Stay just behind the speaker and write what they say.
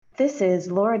This is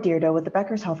Laura Dierdo with the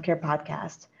Becker's Healthcare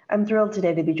Podcast. I'm thrilled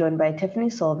today to be joined by Tiffany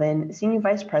Sullivan, Senior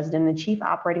Vice President and Chief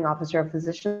Operating Officer of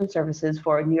Physician Services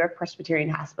for New York Presbyterian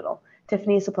Hospital.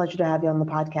 Tiffany, it's a pleasure to have you on the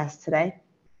podcast today.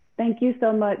 Thank you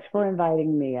so much for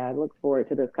inviting me. I look forward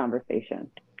to this conversation.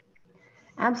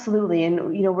 Absolutely.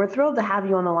 And, we're thrilled to have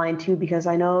you on the line, too, because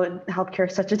I know healthcare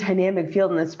is such a dynamic field,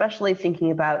 and especially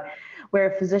thinking about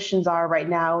where physicians are right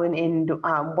now and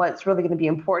what's really going to be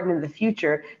important in the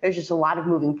future. There's just a lot of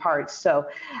moving parts. So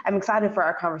I'm excited for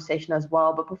our conversation as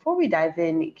well. But before we dive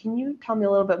in, can you tell me a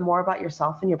little bit more about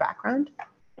yourself and your background?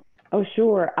 Oh,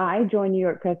 sure. I joined New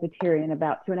York Presbyterian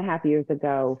about 2.5 years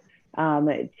ago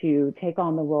to take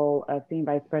on the role of Senior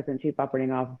Vice President, Chief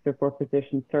Operating Officer for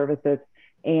Physician Services.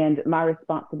 And my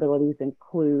responsibilities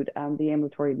include the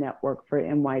ambulatory network for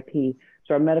MYP,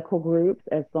 so our medical groups,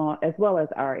 as well as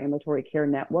our ambulatory care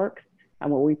networks,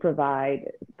 where we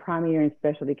provide primary and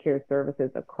specialty care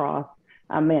services across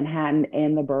Manhattan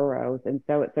and the boroughs. And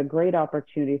so it's a great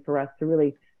opportunity for us to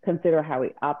really consider how we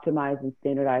optimize and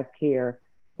standardize care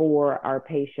for our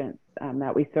patients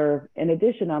that we serve. In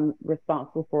addition, I'm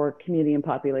responsible for community and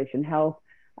population health.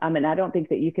 And I don't think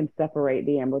that you can separate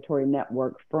the ambulatory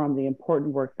network from the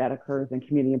important work that occurs in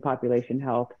community and population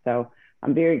health. So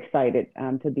I'm very excited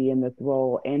to be in this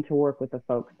role and to work with the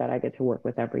folks that I get to work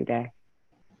with every day.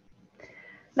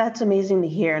 That's amazing to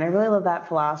hear. And I really love that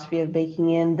philosophy of baking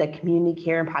in the community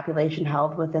care and population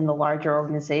health within the larger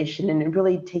organization and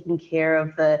really taking care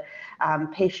of the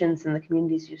patients and the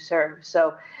communities you serve.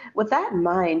 So with that in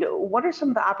mind, what are some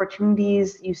of the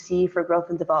opportunities you see for growth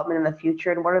and development in the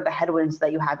future? And what are the headwinds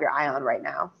that you have your eye on right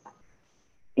now?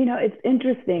 It's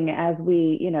interesting as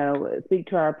we, speak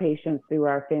to our patients through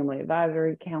our family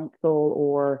advisory council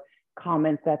or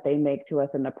comments that they make to us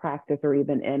in the practice or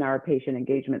even in our patient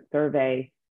engagement survey.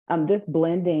 This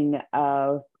blending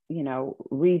of,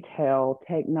 retail,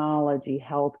 technology,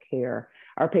 healthcare.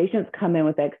 Our patients come in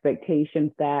with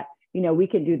expectations that, we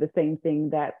can do the same thing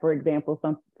that, for example,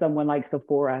 someone like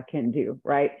Sephora can do,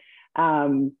 right?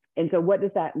 And so what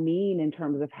does that mean in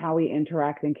terms of how we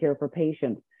interact and care for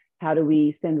patients? How do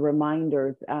we send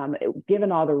reminders,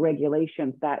 given all the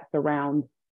regulations that surround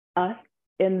us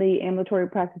in the ambulatory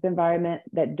practice environment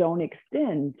that don't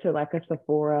extend to like a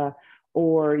Sephora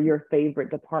or your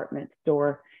favorite department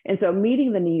store. And so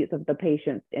meeting the needs of the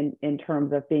patients in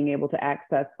terms of being able to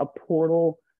access a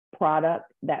portal product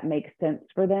that makes sense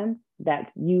for them, that's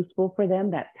useful for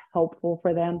them, that's helpful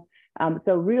for them.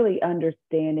 So really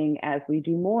understanding as we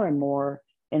do more and more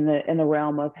in the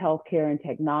realm of healthcare and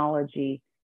technology,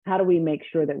 how do we make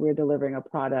sure that we're delivering a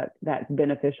product that's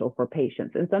beneficial for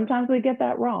patients? And sometimes we get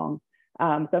that wrong.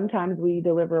 Sometimes we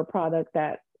deliver a product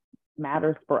that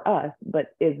matters for us, but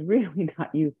is really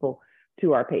not useful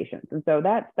to our patients. And so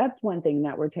that's one thing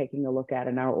that we're taking a look at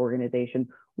in our organization.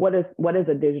 What is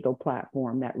a digital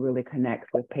platform that really connects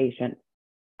with patients?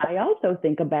 I also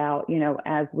think about,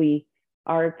 as we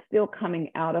are still coming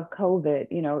out of COVID,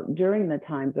 during the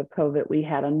times of COVID, we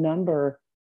had a number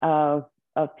of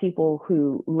people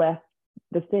who left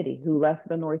the city, who left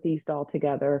the Northeast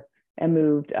altogether and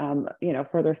moved,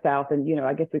 further south. And,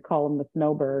 I guess we call them the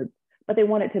snowbirds, but they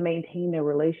wanted to maintain their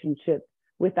relationship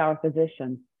with our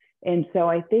physicians. And so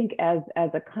I think as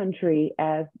a country,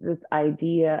 as this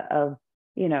idea of,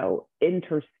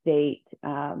 interstate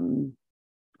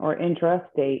or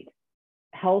intrastate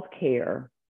healthcare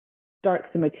starts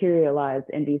to materialize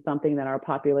and be something that our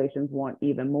populations want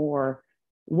even more,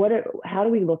 how do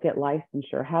we look at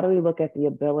licensure? How do we look at the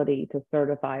ability to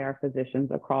certify our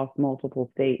physicians across multiple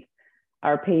states?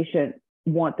 Our patients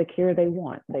want the care they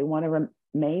want. They want to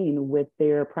remain with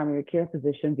their primary care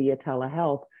physician via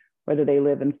telehealth, whether they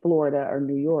live in Florida or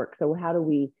New York. So how do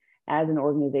we, as an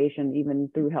organization, even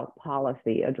through health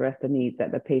policy, address the needs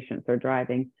that the patients are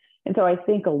driving? And so I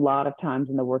think a lot of times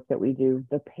in the work that we do,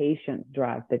 the patients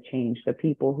drive the change. The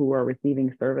people who are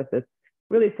receiving services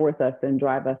really force us and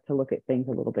drive us to look at things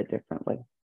a little bit differently.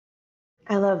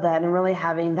 I love that, and really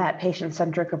having that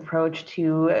patient-centric approach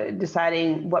to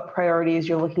deciding what priorities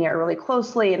you're looking at really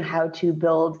closely and how to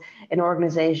build an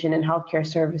organization and healthcare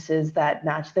services that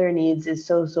match their needs is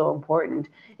so, so important.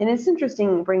 And it's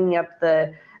interesting bringing up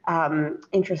the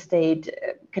interstate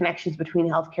connections between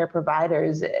healthcare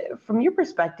providers. From your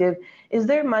perspective, is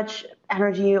there much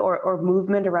energy or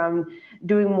movement around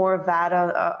doing more of that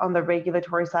on the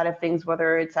regulatory side of things,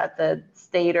 whether it's at the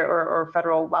state or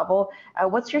federal level?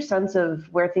 What's your sense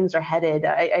of where things are headed?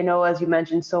 I know, as you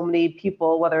mentioned, so many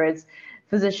people, whether it's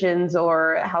physicians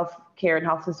or healthcare and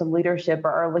health system leadership,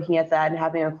 are looking at that and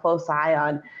having a close eye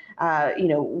on,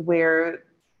 where,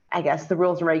 I guess, the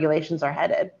rules and regulations are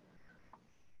headed.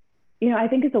 I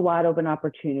think it's a wide open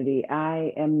opportunity.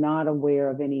 I am not aware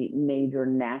of any major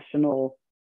national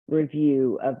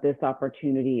review of this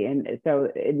opportunity. And so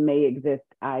it may exist.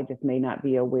 I just may not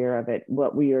be aware of it.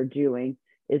 What we are doing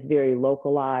is very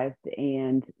localized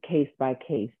and case by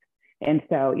case. And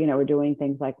so, we're doing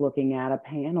things like looking at a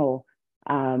panel.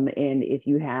 And if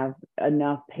you have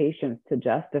enough patients to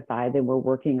justify, then we're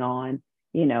working on,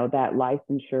 that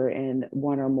licensure in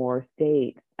one or more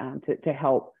states to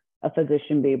help a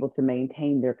physician be able to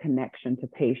maintain their connection to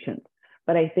patients.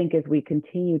 But I think as we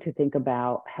continue to think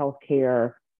about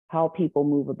healthcare, how people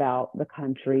move about the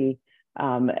country,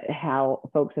 how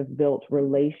folks have built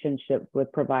relationships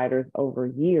with providers over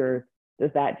years, does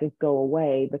that just go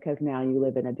away because now you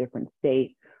live in a different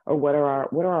state? Or what are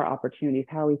our opportunities?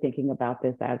 How are we thinking about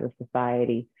this as a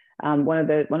society? One of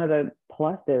the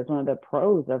pluses, one of the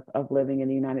pros of living in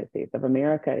the United States of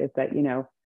America is that,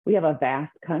 we have a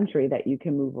vast country that you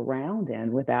can move around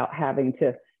in without having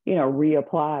to,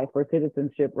 reapply for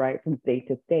citizenship right from state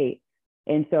to state.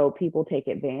 And so people take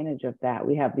advantage of that.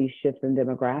 We have these shifts in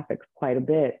demographics quite a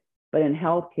bit, but in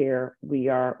healthcare,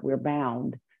 we're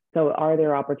bound. So are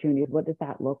there opportunities? What does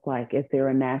that look like? Is there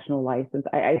a national license?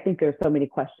 I think there's so many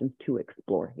questions to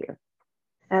explore here.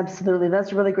 Absolutely.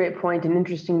 That's a really great point, and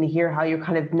interesting to hear how you're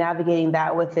kind of navigating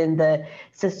that within the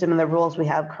system and the rules we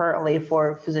have currently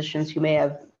for physicians who may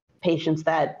have patients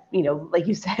that, like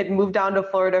you said, moved down to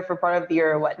Florida for part of the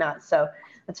year or whatnot. So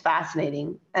that's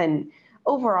fascinating. And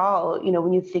overall,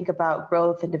 when you think about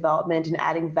growth and development and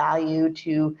adding value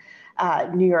to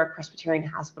New York Presbyterian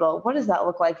Hospital, what does that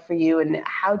look like for you, and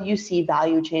how do you see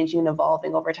value changing and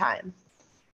evolving over time?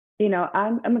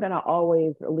 I'm going to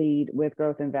always lead with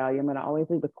growth and value. I'm going to always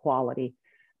lead with quality.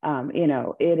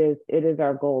 It is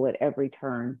our goal at every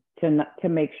turn to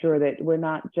make sure that we're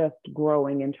not just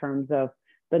growing in terms of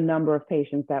the number of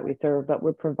patients that we serve, but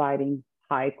we're providing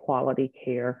high quality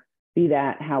care, be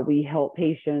that how we help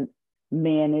patients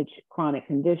manage chronic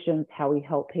conditions, how we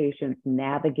help patients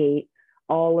navigate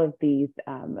all of these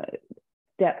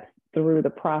steps through the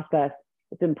process.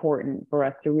 It's important for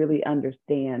us to really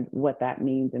understand what that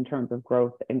means in terms of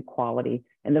growth and quality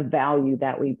and the value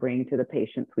that we bring to the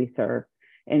patients we serve.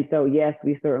 And so, yes,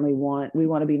 we certainly want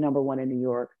to be number one in New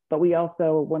York, but we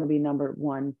also want to be number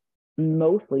one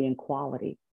mostly in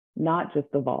quality, not just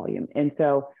the volume. And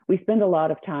so we spend a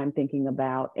lot of time thinking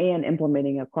about and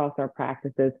implementing across our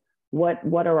practices, what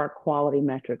are our quality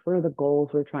metrics? What are the goals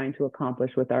we're trying to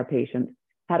accomplish with our patients?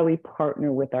 How do we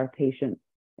partner with our patients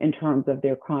in terms of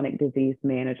their chronic disease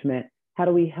management? How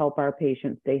do we help our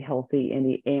patients stay healthy in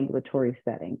the ambulatory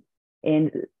setting?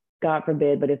 And God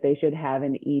forbid, but if they should have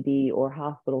an ED or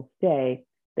hospital stay,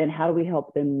 then how do we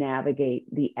help them navigate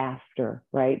the after,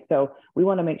 right? So we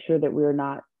want to make sure that we're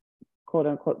not, quote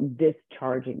unquote,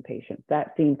 discharging patients.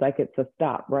 That seems like it's a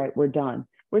stop, right? We're done.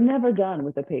 We're never done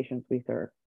with the patients we serve.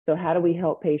 So how do we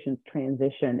help patients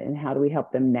transition, and how do we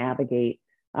help them navigate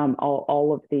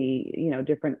all of the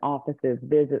different offices,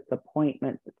 visits,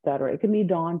 appointments, et cetera? It can be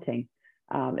daunting.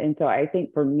 And so I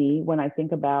think for me, when I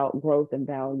think about growth and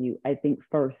value, I think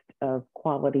first of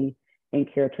quality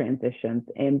and care transitions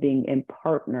and being in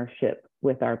partnership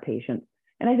with our patients.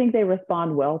 And I think they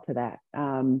respond well to that.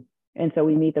 And so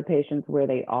we meet the patients where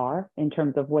they are in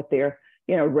terms of what they're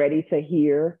ready to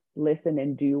hear, listen,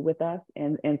 and do with us.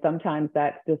 And sometimes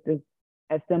that's just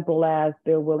as simple as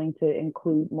they're willing to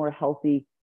include more healthy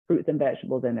fruits and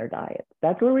vegetables in their diet.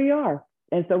 That's where we are.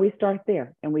 And so we start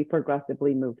there and we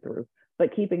progressively move through.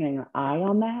 But keeping an eye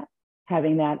on that,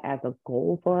 having that as a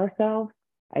goal for ourselves,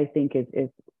 I think is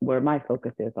where my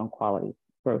focus is on quality,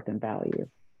 growth, and value.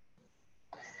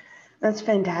 That's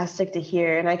fantastic to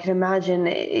hear. And I can imagine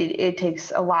it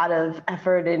takes a lot of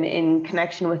effort and in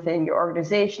connection within your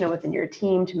organization and within your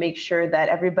team to make sure that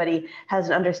everybody has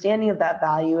an understanding of that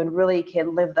value and really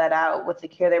can live that out with the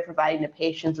care they're providing to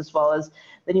patients, as well as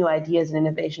the new ideas and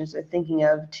innovations they're thinking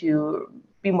of to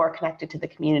be more connected to the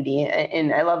community.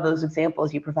 And I love those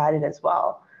examples you provided as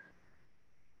well.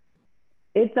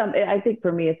 I think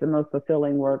for me, it's the most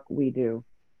fulfilling work we do.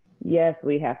 Yes,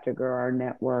 we have to grow our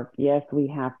network. Yes, we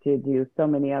have to do so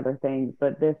many other things,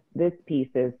 but this piece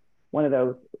is one of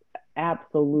those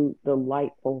absolute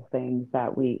delightful things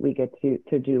that we get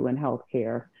to do in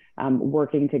healthcare.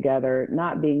 Working together,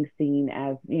 not being seen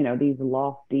as these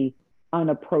lofty,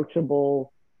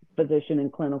 unapproachable physician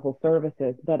and clinical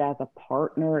services, but as a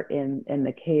partner in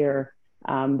the care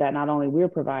that not only we're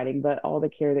providing, but all the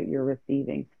care that you're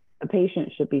receiving. The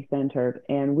patient should be centered,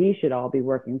 and we should all be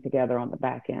working together on the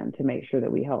back end to make sure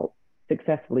that we help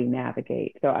successfully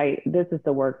navigate. So this is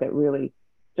the work that really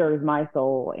stirs my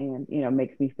soul and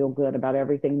makes me feel good about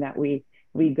everything that we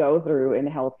we go through in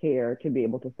healthcare to be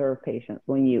able to serve patients.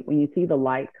 When you see the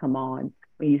light come on,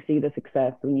 when you see the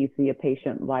success, when you see a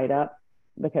patient light up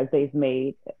because they've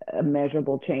made a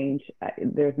measurable change,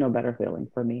 there's no better feeling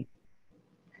for me.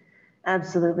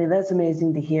 Absolutely. That's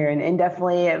amazing to hear, and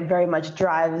definitely it very much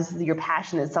drives your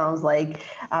passion, it sounds like,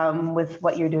 with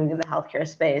what you're doing in the healthcare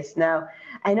space. Now,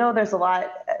 I know there's a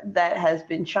lot that has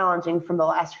been challenging from the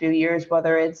last few years,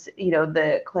 whether it's,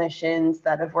 the clinicians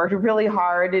that have worked really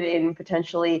hard and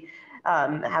potentially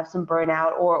have some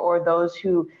burnout, or those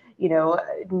who,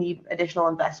 need additional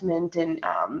investment in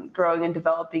growing and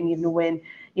developing, even when,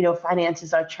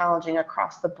 finances are challenging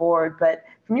across the board. But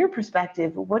from your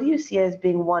perspective, what do you see as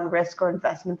being one risk or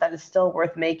investment that is still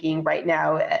worth making right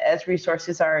now as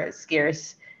resources are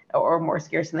scarce or more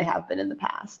scarce than they have been in the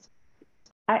past?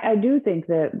 I do think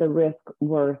that the risk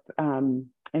worth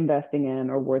investing in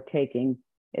or worth taking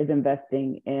is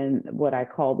investing in what I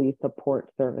call these support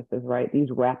services, right? These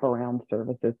wraparound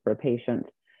services for patients,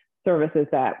 services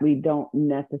that we don't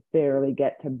necessarily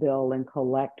get to bill and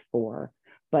collect for,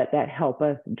 but that help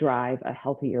us drive a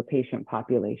healthier patient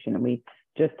population. And we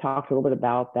just talked a little bit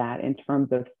about that in terms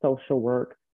of social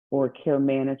work or care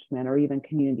management or even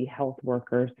community health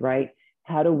workers, right?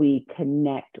 How do we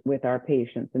connect with our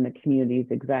patients in the communities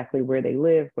exactly where they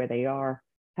live, where they are?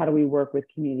 How do we work with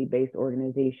community-based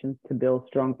organizations to build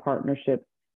strong partnerships?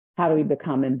 How do we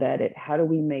become embedded? How do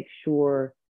we make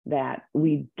sure that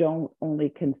we don't only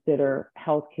consider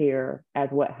healthcare as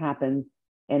what happens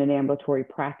in an ambulatory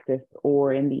practice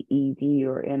or in the ED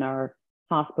or in our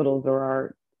hospitals or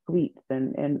our suites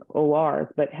and ORs,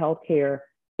 but healthcare,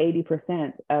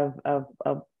 80% of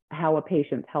how a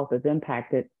patient's health is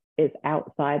impacted is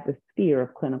outside the sphere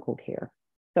of clinical care.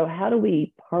 So how do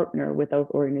we partner with those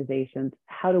organizations?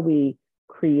 How do we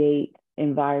create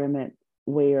environments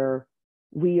where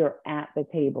we are at the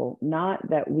table, not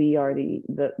that we are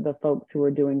the folks who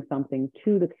are doing something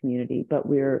to the community, but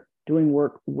we're doing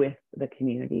work with the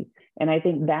community. And I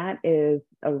think that is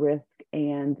a risk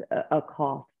and a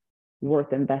cost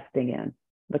worth investing in,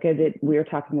 because we're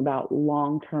talking about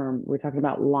long-term, we're talking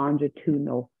about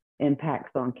longitudinal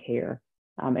impacts on care.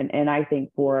 And I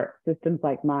think for systems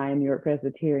like mine, New York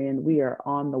Presbyterian, we are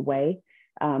on the way.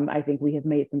 I think we have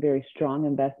made some very strong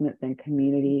investments in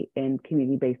community and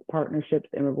community-based partnerships,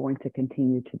 and we're going to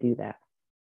continue to do that.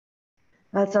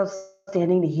 That's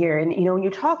outstanding to hear. And, when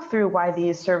you talk through why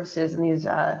these services and these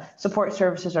support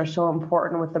services are so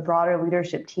important with the broader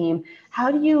leadership team,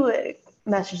 how do you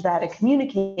message that and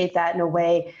communicate that in a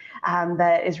way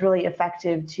that is really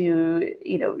effective to,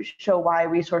 show why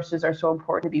resources are so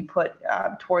important to be put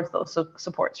towards those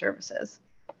support services?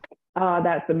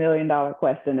 That's $1 million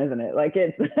question, isn't it? Like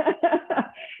it's,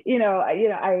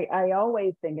 I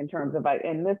always think in terms of,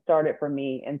 and this started for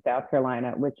me in South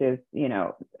Carolina, which is,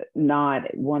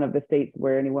 not one of the states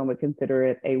where anyone would consider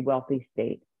it a wealthy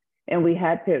state. And we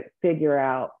had to figure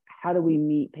out, how do we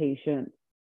meet patients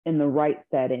in the right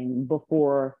setting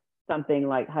before something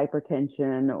like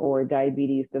hypertension or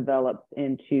diabetes develops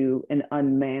into an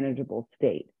unmanageable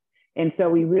state. And so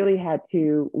we really had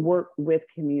to work with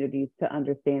communities to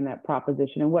understand that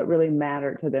proposition and what really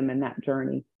mattered to them in that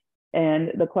journey.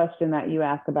 And the question that you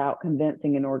asked about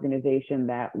convincing an organization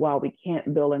that while we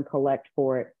can't bill and collect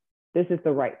for it, this is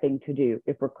the right thing to do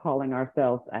if we're calling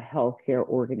ourselves a healthcare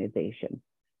organization.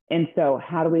 And so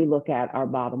how do we look at our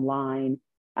bottom line?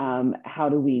 How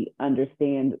do we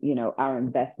understand, our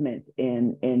investment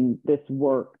in this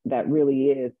work that really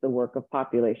is the work of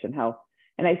population health?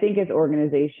 And I think as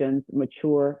organizations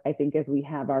mature, I think as we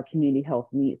have our community health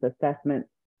needs assessments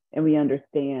and we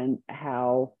understand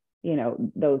how,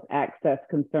 those access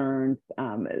concerns,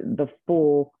 the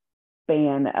full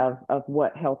span of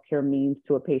what healthcare means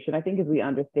to a patient, I think as we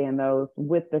understand those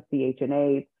with the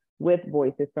CHNAs, with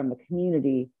voices from the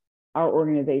community, our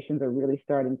organizations are really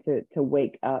starting to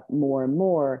wake up more and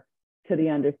more to the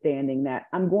understanding that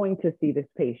I'm going to see this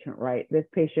patient, right? This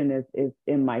patient is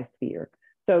in my sphere.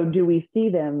 So do we see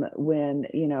them when,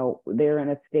 they're in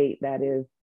a state that is,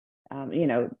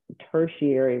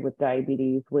 tertiary with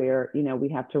diabetes where, we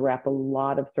have to wrap a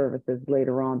lot of services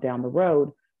later on down the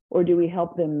road? Or do we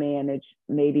help them manage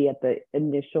maybe at the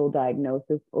initial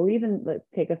diagnosis, or even let's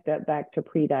take a step back to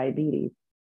pre-diabetes?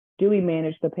 Do we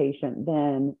manage the patient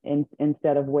then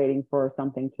instead of waiting for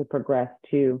something to progress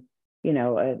to,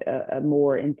 a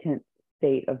more intense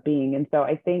state of being? And so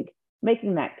I think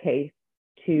making that case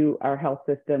to our health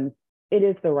systems, it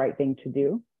is the right thing to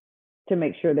do to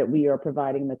make sure that we are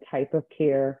providing the type of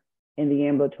care in the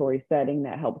ambulatory setting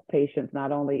that helps patients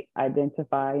not only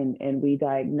identify and we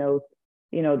diagnose,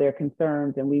 their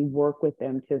concerns, and we work with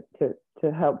them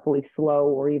to helpfully slow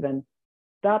or even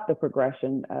stop the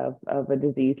progression of a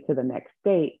disease to the next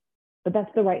state. But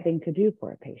that's the right thing to do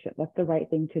for a patient. That's the right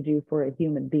thing to do for a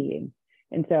human being.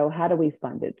 And so how do we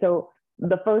fund it? So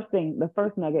the first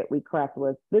nugget we cracked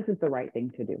was, this is the right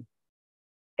thing to do.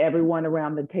 Everyone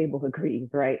around the table agrees,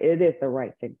 right? It is the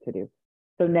right thing to do.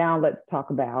 So now let's talk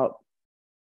about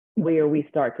where we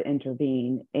start to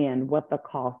intervene and what the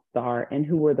costs are and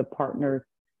who are the partners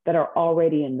that are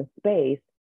already in the space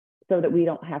so that we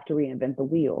don't have to reinvent the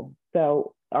wheel.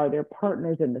 So are there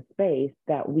partners in the space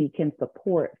that we can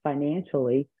support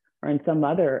financially or in some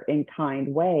other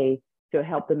in-kind way to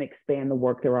help them expand the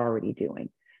work they're already doing?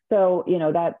 So,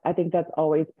 that I think that's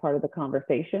always part of the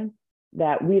conversation,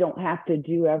 that we don't have to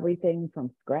do everything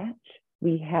from scratch.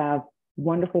 We have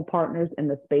wonderful partners in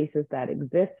the spaces that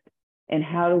exist. And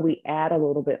how do we add a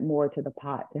little bit more to the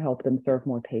pot to help them serve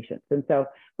more patients? And so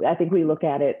I think we look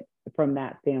at it from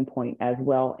that standpoint as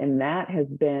well. And that has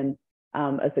been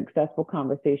a successful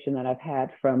conversation that I've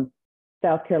had from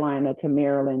South Carolina to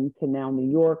Maryland to now New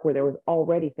York, where there was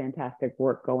already fantastic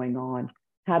work going on.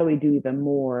 How do we do even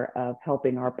more of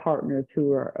helping our partners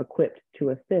who are equipped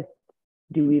to assist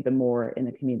do even more in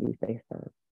the communities they serve?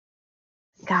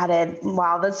 Got it.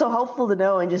 Wow, that's so helpful to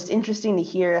know and just interesting to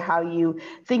hear how you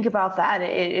think about that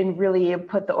and really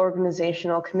put the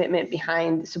organizational commitment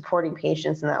behind supporting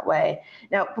patients in that way.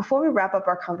 Now, before we wrap up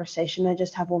our conversation, I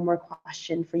just have one more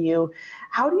question for you.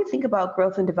 How do you think about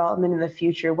growth and development in the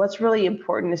future? What's really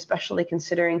important, especially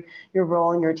considering your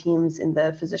role and your teams in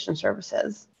the physician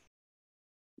services?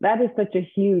 That is such a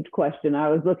huge question. I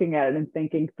was looking at it and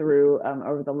thinking through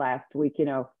over the last week.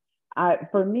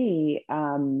 For me,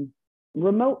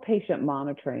 remote patient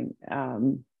monitoring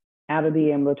out of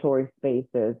the ambulatory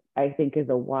spaces, I think, is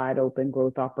a wide open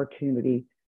growth opportunity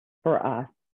for us,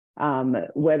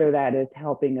 whether that is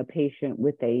helping a patient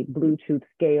with a Bluetooth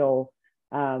scale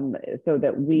so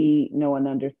that we know and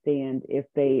understand if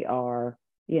they are,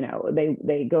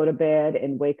 they go to bed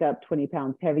and wake up 20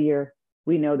 pounds heavier.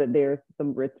 We know that there's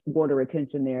some water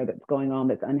retention there that's going on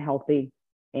that's unhealthy.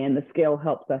 And the scale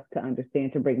helps us to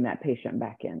understand to bring that patient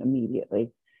back in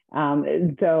immediately.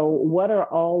 So what are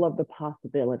all of the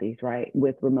possibilities, right,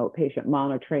 with remote patient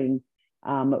monitoring,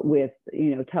 with,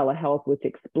 telehealth, which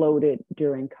exploded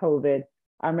during COVID.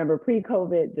 I remember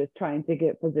pre-COVID just trying to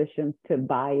get physicians to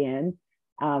buy in,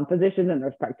 physicians and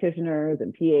nurse practitioners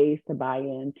and PAs to buy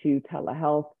into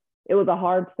telehealth. It was a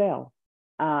hard sell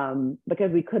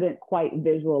because we couldn't quite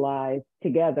visualize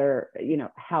together,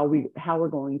 how we're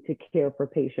going to care for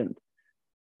patients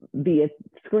via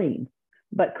screens.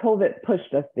 But COVID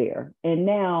pushed us there. And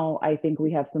now I think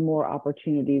we have some more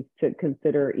opportunities to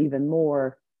consider even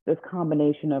more this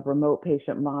combination of remote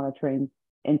patient monitoring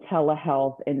and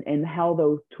telehealth and how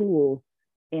those tools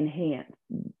enhance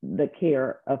the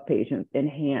care of patients,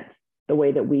 enhance the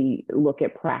way that we look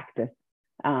at practice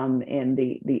and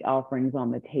the offerings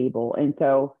on the table. And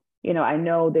so, I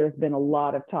know there's been a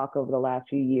lot of talk over the last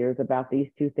few years about these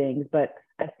two things, but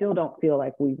I still don't feel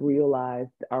like we've realized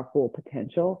our full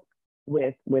potential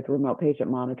with remote patient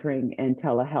monitoring and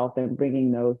telehealth and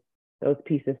bringing those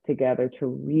pieces together to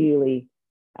really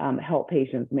help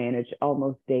patients manage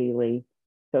almost daily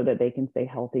so that they can stay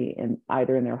healthy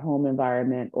either in their home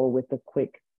environment or with the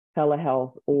quick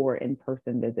telehealth or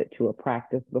in-person visit to a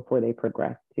practice before they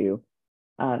progress to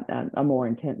a more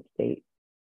intense state.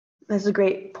 That's a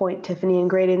great point, Tiffany, and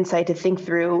great insight to think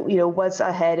through, what's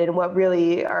ahead and what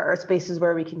really are spaces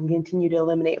where we can continue to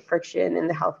eliminate friction in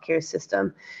the healthcare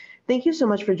system. Thank you so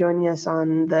much for joining us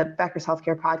on the Becker's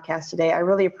Healthcare Podcast today. I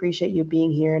really appreciate you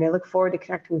being here, and I look forward to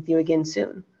connecting with you again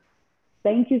soon.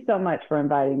 Thank you so much for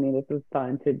inviting me. This was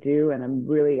fun to do, and I'm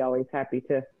really always happy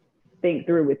to think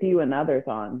through with you and others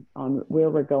on where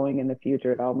we're going in the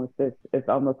future. It's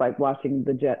almost like watching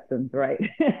the Jetsons, right?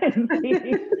 and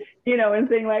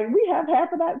seeing like we have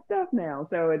half of that stuff now.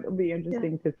 So it'll be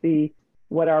interesting to see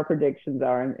what our predictions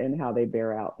are and how they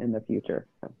bear out in the future.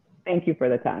 So thank you for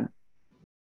the time.